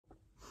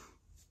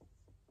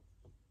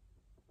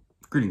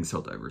Greetings,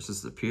 Helldivers.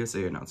 This is a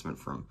PSA announcement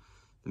from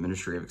the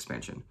Ministry of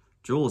Expansion.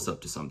 Jole is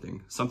up to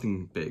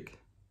something big.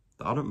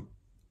 The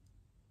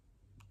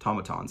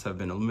automatons have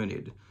been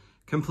eliminated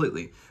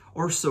completely,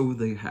 or so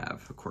they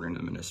have, according to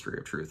the Ministry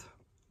of Truth.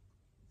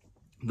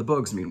 The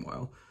bugs,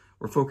 meanwhile,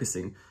 we're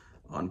focusing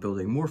on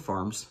building more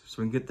farms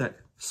so we can get that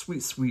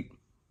sweet, sweet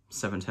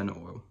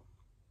 710 oil.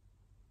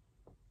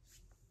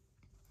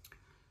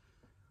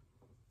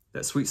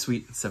 That sweet,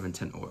 sweet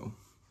 710 oil.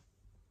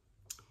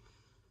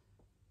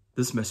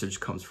 This message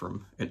comes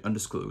from an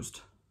undisclosed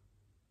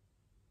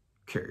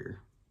carrier,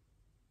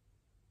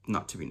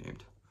 not to be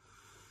named.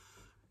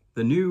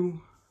 The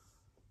new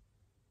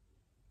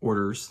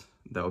orders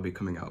that will be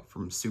coming out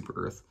from Super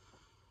Earth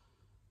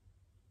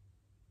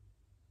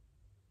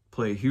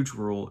play a huge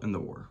role in the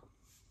war.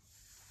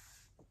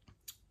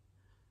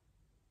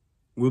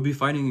 We'll be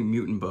fighting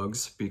mutant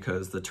bugs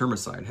because the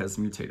termicide has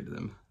mutated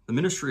them. The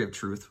Ministry of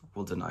Truth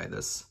will deny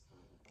this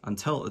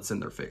until it's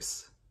in their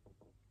face.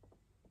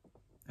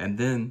 And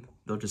then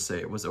they'll just say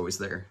it was always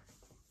there.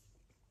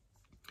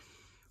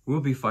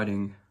 We'll be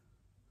fighting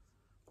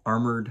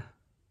armored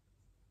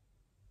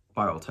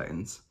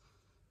biotitans,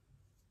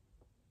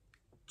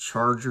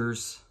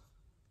 chargers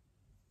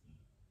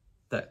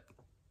that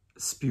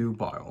spew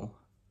bile,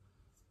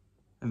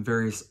 and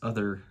various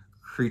other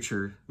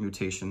creature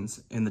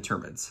mutations in the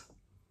termites.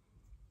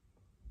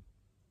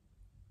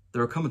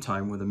 There will come a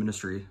time when the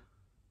Ministry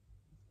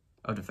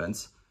of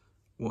Defense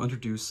will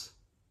introduce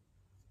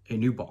a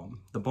new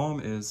bomb. The bomb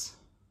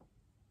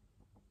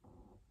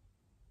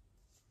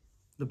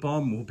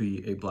will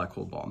be a black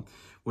hole bomb,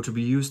 which will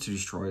be used to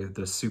destroy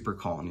the super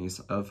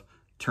colonies of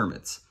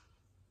termites.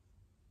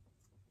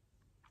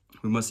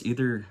 We must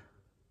either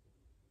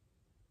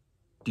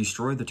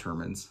destroy the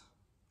termites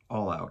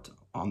all out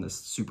on this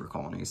super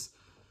colonies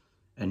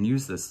and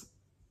use this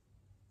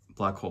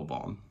black hole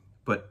bomb,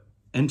 but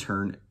in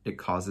turn it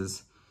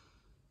causes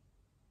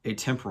a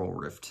temporal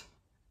rift,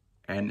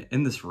 and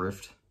in this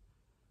rift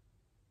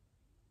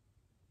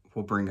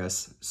will bring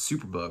us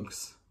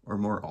superbugs or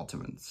more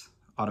automatons.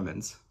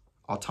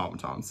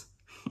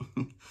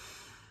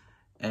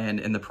 And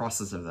in the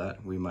process of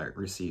that, we might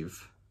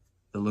receive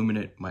the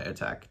Luminate might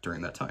attack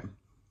during that time.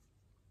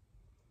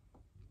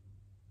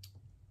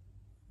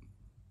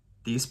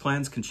 These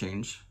plans can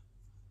change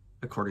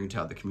according to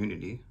how the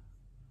community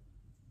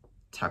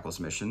tackles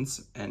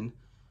missions, and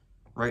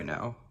right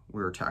now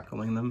we're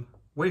tackling them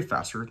way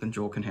faster than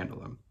Jole can handle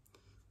them.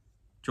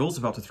 Joel's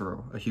about to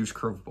throw a huge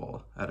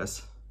curveball at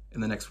us in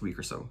the next week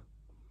or so.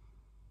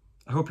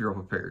 I hope you're all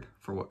prepared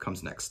for what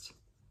comes next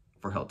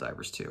for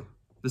Helldivers 2.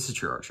 This is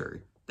True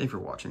Cherry. Thank you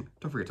for watching.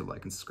 Don't forget to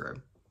like and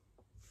subscribe.